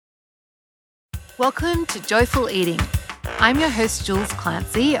Welcome to Joyful Eating. I'm your host, Jules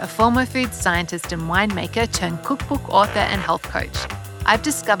Clancy, a former food scientist and winemaker turned cookbook author and health coach. I've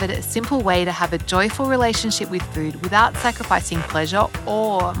discovered a simple way to have a joyful relationship with food without sacrificing pleasure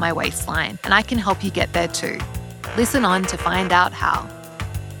or my waistline, and I can help you get there too. Listen on to find out how.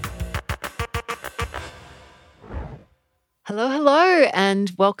 Hello,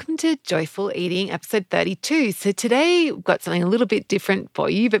 and welcome to Joyful Eating, episode 32. So today we've got something a little bit different for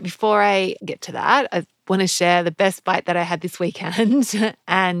you, but before I get to that, I want to share the best bite that I had this weekend.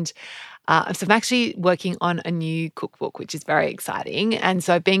 And so I'm actually working on a new cookbook, which is very exciting. And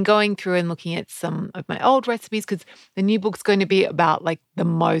so I've been going through and looking at some of my old recipes because the new book's going to be about like the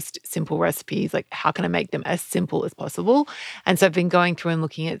most simple recipes, like how can I make them as simple as possible. And so I've been going through and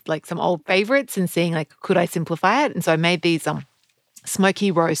looking at like some old favorites and seeing like, could I simplify it? And so I made these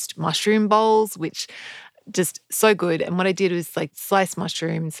smoky roast mushroom bowls, which just so good. And what I did was like slice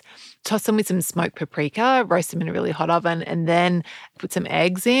mushrooms, toss them with some smoked paprika, roast them in a really hot oven, and then put some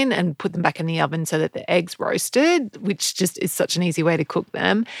eggs in and put them back in the oven so that the eggs roasted, which just is such an easy way to cook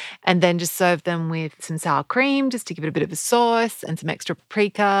them. And then just serve them with some sour cream just to give it a bit of a sauce and some extra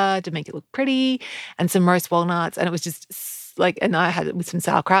paprika to make it look pretty and some roast walnuts. And it was just like, and I had it with some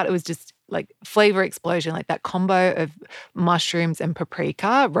sauerkraut. It was just like flavor explosion, like that combo of mushrooms and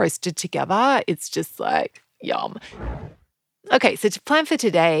paprika roasted together. It's just like yum. Okay, so the plan for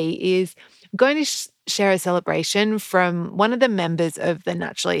today is I'm going to share a celebration from one of the members of the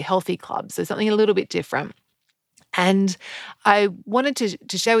Naturally Healthy Club. So something a little bit different. And I wanted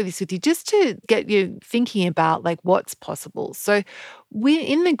to share this with you just to get you thinking about like what's possible. So we're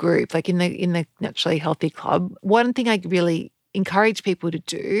in the group, like in the Naturally Healthy Club, one thing I really encourage people to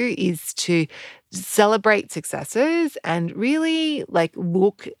do is to celebrate successes and really like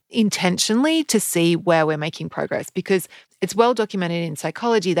look intentionally to see where we're making progress, because it's well documented in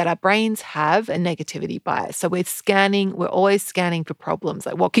psychology that our brains have a negativity bias. So we're always scanning for problems,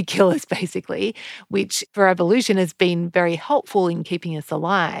 like what could kill us basically, which for evolution has been very helpful in keeping us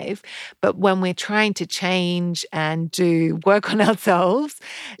alive. But when we're trying to change and do work on ourselves,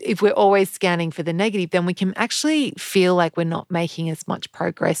 if we're always scanning for the negative, then we can actually feel like we're not making as much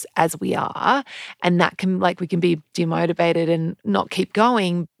progress as we are. And that can, like, we can be demotivated and not keep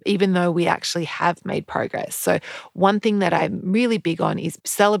going, even though we actually have made progress. So one thing that I'm really big on is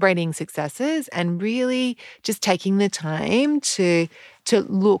celebrating successes and really just taking the time to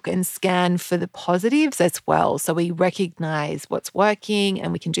look and scan for the positives as well. So we recognize what's working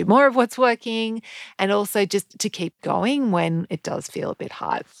and we can do more of what's working, and also just to keep going when it does feel a bit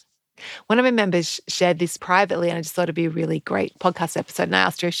hard. One of my members shared this privately, and I just thought it'd be a really great podcast episode. And I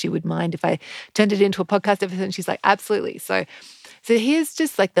asked her if she would mind if I turned it into a podcast episode, and she's like, absolutely. So here's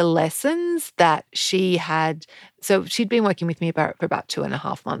just like the lessons that she had. So she'd been working with me for about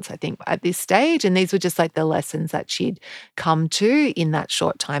 2.5 months, I think, at this stage. And these were just like the lessons that she'd come to in that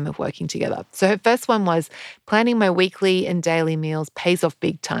short time of working together. So her first one was planning my weekly and daily meals pays off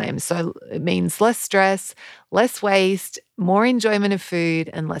big time. So it means less stress, less waste, more enjoyment of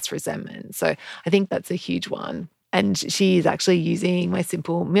food, and less resentment. So I think that's a huge one. And she is actually using my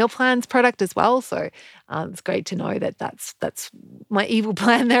Simple Meal Plans product as well. So it's great to know that that's my evil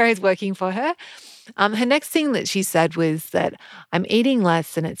plan there is working for her. Her next thing that she said was that I'm eating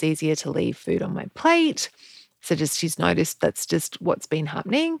less and it's easier to leave food on my plate. So she's noticed that's just what's been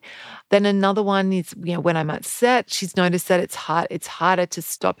happening. Then another one is, when I'm upset, she's noticed that it's harder to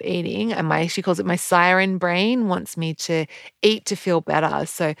stop eating. And she calls it my siren brain wants me to eat to feel better.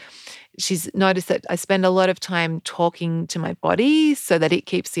 So she's noticed that I spend a lot of time talking to my body so that it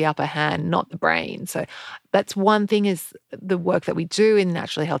keeps the upper hand, not the brain. So that's one thing, is the work that we do in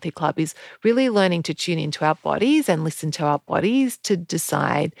Naturally Healthy Club is really learning to tune into our bodies and listen to our bodies to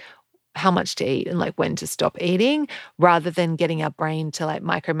decide how much to eat and like when to stop eating, rather than getting our brain to like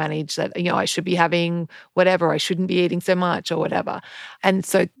micromanage that, I should be having whatever, I shouldn't be eating so much or whatever. And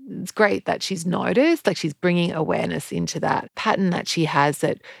so it's great that she's noticed, like she's bringing awareness into that pattern that she has,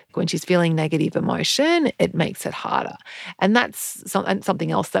 that when she's feeling negative emotion, it makes it harder. And that's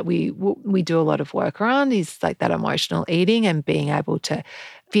something else that we do a lot of work around, is like that emotional eating and being able to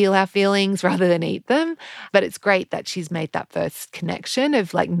feel our feelings rather than eat them. But it's great that she's made that first connection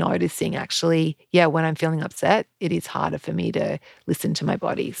of like noticing actually, when I'm feeling upset, it is harder for me to listen to my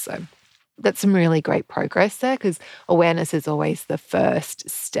body. So that's some really great progress there, because awareness is always the first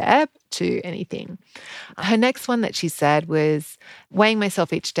step to anything. Her next one that she said was, weighing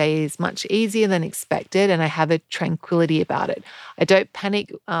myself each day is much easier than expected, and I have a tranquility about it. I don't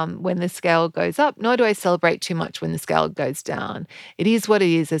panic when the scale goes up, nor do I celebrate too much when the scale goes down. It is what it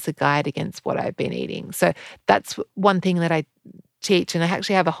is as a guide against what I've been eating. So that's one thing that I teach, and I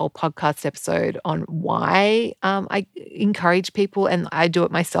actually have a whole podcast episode on why I encourage people, and I do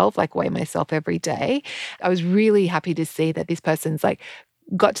it myself, like weigh myself every day. I was really happy to see that this person's like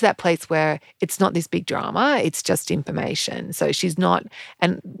got to that place where it's not this big drama, it's just information. So she's not,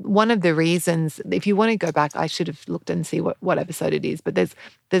 and one of the reasons, if you want to go back, I should have looked and see what episode it is, but there's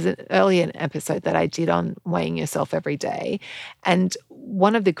an earlier episode that I did on weighing yourself every day. And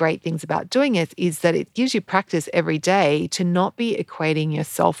one of the great things about doing it is that it gives you practice every day to not be equating your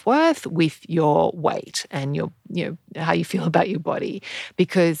self-worth with your weight and your, how you feel about your body,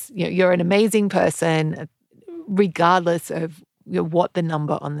 because you're an amazing person regardless of what the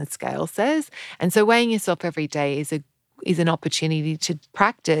number on the scale says. And so weighing yourself every day is an opportunity to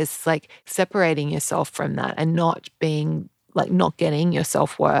practice like separating yourself from that and not getting your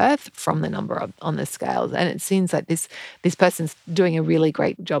self-worth from the number on the scales. And it seems like this person's doing a really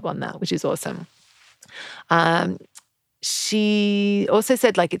great job on that, which is awesome. She also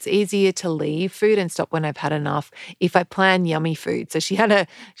said, like, it's easier to leave food and stop when I've had enough if I plan yummy food. So she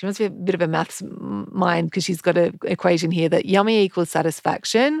must be a bit of a maths mind, because she's got an equation here that yummy equals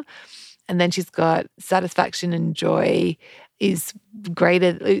satisfaction. And then she's got satisfaction and joy is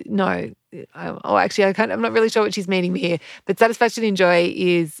greater. No, actually, I'm not really sure what she's meaning here. But satisfaction and joy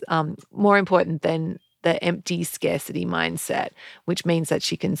is more important than the empty scarcity mindset, which means that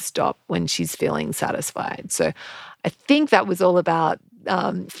she can stop when she's feeling satisfied. So I think that was all about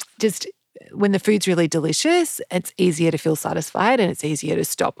just when the food's really delicious, it's easier to feel satisfied, and it's easier to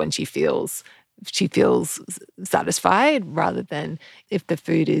stop when she feels satisfied, rather than if the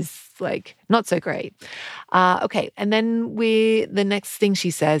food is like not so great. Okay. And then the next thing she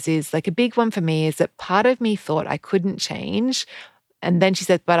says is like, a big one for me is that part of me thought I couldn't change. And then she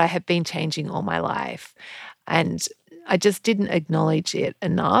said, but I have been changing all my life. And I just didn't acknowledge it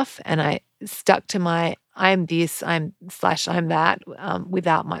enough. And I stuck to my I'm this, I'm that,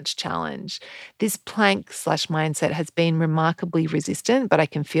 without much challenge. This plank / mindset has been remarkably resistant, but I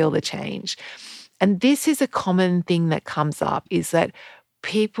can feel the change. And this is a common thing that comes up, is that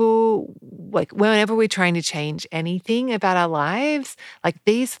people, like whenever we're trying to change anything about our lives, like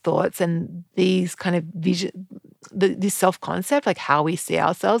these thoughts and these kind of vision, this self-concept, like how we see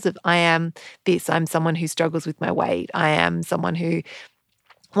ourselves, if I am this, I'm someone who struggles with my weight, I am someone who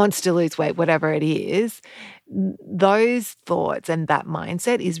wants to lose weight, whatever it is, those thoughts and that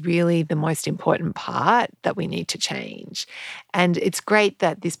mindset is really the most important part that we need to change. And it's great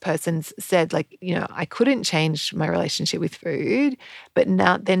that this person's said, like, I couldn't change my relationship with food, but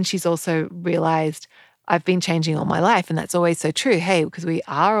then she's also realized I've been changing all my life. And that's always so true. Hey, because we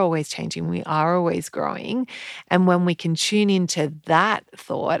are always changing, we are always growing. And when we can tune into that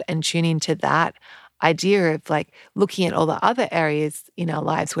thought and tune into that idea of like looking at all the other areas in our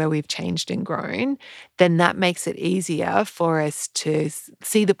lives where we've changed and grown, then that makes it easier for us to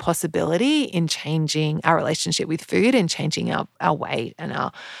see the possibility in changing our relationship with food and changing our weight and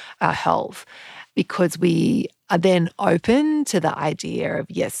our health, because we are then open to the idea of,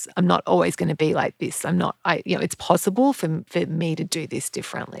 yes, I'm not always going to be like this. It's possible for me to do this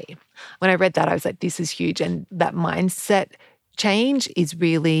differently. When I read that, I was like, this is huge. And that mindset change is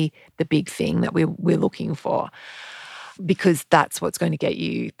really the big thing that we're looking for, because that's what's going to get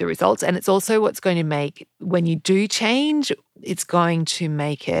you the results. And it's also what's going to make, when you do change, it's going to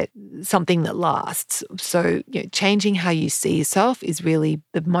make it something that lasts. So changing how you see yourself is really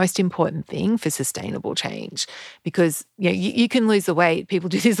the most important thing for sustainable change, because you can lose the weight. People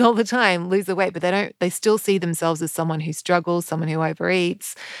do this all the time, lose the weight, but they still see themselves as someone who struggles, someone who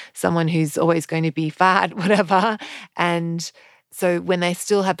overeats, someone who's always going to be fat, whatever. And so when they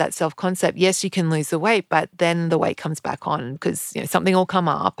still have that self-concept, yes, you can lose the weight, but then the weight comes back on, because something will come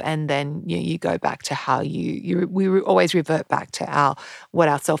up, and then you go back to how we always revert back to what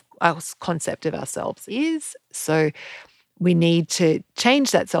our concept of ourselves is. So we need to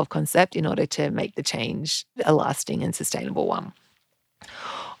change that self-concept in order to make the change a lasting and sustainable one.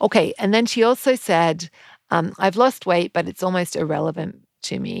 Okay, and then she also said, I've lost weight, but it's almost irrelevant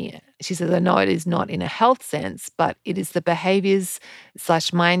to me. She says, I know it is not in a health sense, but it is the behaviors /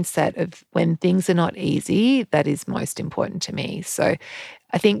 mindset of when things are not easy that is most important to me. So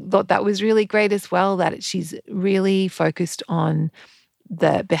I thought that was really great as well, that she's really focused on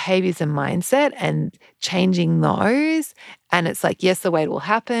the behaviors and mindset and changing those. And it's like, yes, the weight will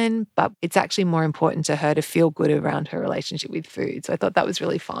happen, but it's actually more important to her to feel good around her relationship with food. So I thought that was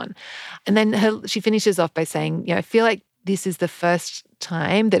really fun. And then she finishes off by saying, I feel like this is the first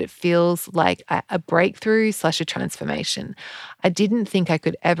time that it feels like a breakthrough / a transformation. I didn't think I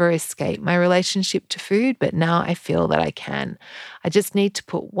could ever escape my relationship to food, but now I feel that I can. I just need to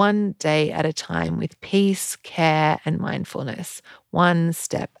put one day at a time with peace, care, and mindfulness, one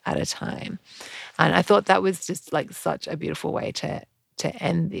step at a time. And I thought that was just like such a beautiful way to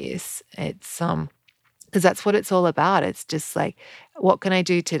end this. It's because that's what it's all about. It's just like, what can I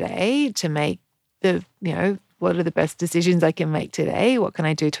do today to make what are the best decisions I can make today? What can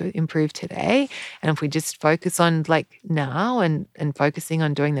I do to improve today? And if we just focus on like now and focusing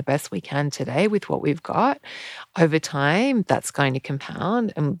on doing the best we can today with what we've got, over time, that's going to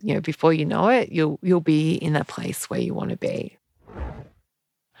compound. And, before you know it, you'll be in that place where you want to be.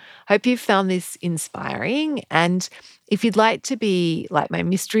 Hope you've found this inspiring. And if you'd like to be like my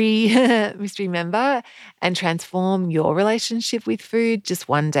mystery member and transform your relationship with food just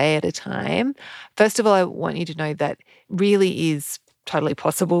one day at a time, first of all, I want you to know that really is totally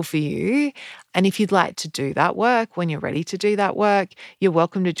possible for you. And if you'd like to do that work, when you're ready to do that work, you're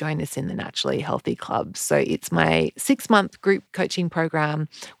welcome to join us in the Naturally Healthy Club. So it's my 6-month group coaching program,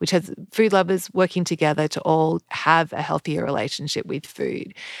 which has food lovers working together to all have a healthier relationship with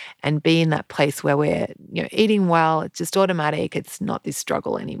food and be in that place where we're eating well. It's just automatic. It's not this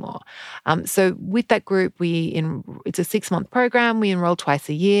struggle anymore. So with that group, it's a 6-month program. We enroll twice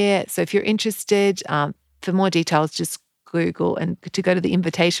a year. So if you're interested, for more details, just Google and to go to the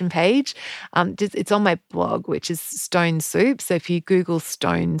invitation page. It's on my blog, which is Stone Soup. So if you Google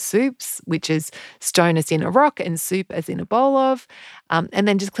Stone Soups, which is stone as in a rock and soup as in a bowl of, and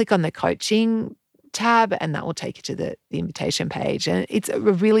then just click on the coaching tab and that will take you to the invitation page. And it's a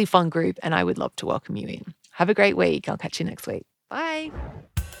really fun group and I would love to welcome you in. Have a great week. I'll catch you next week. Bye.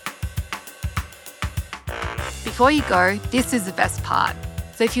 Before you go, this is the best part.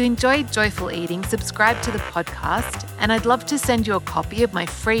 So if you enjoyed Joyful Eating, subscribe to the podcast, and I'd love to send you a copy of my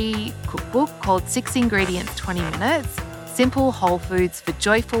free cookbook called 6 Ingredients, 20 Minutes, Simple Whole Foods for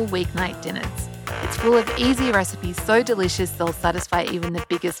Joyful Weeknight Dinners. It's full of easy recipes so delicious they'll satisfy even the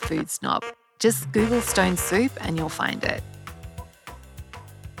biggest food snob. Just Google Stone Soup and you'll find it.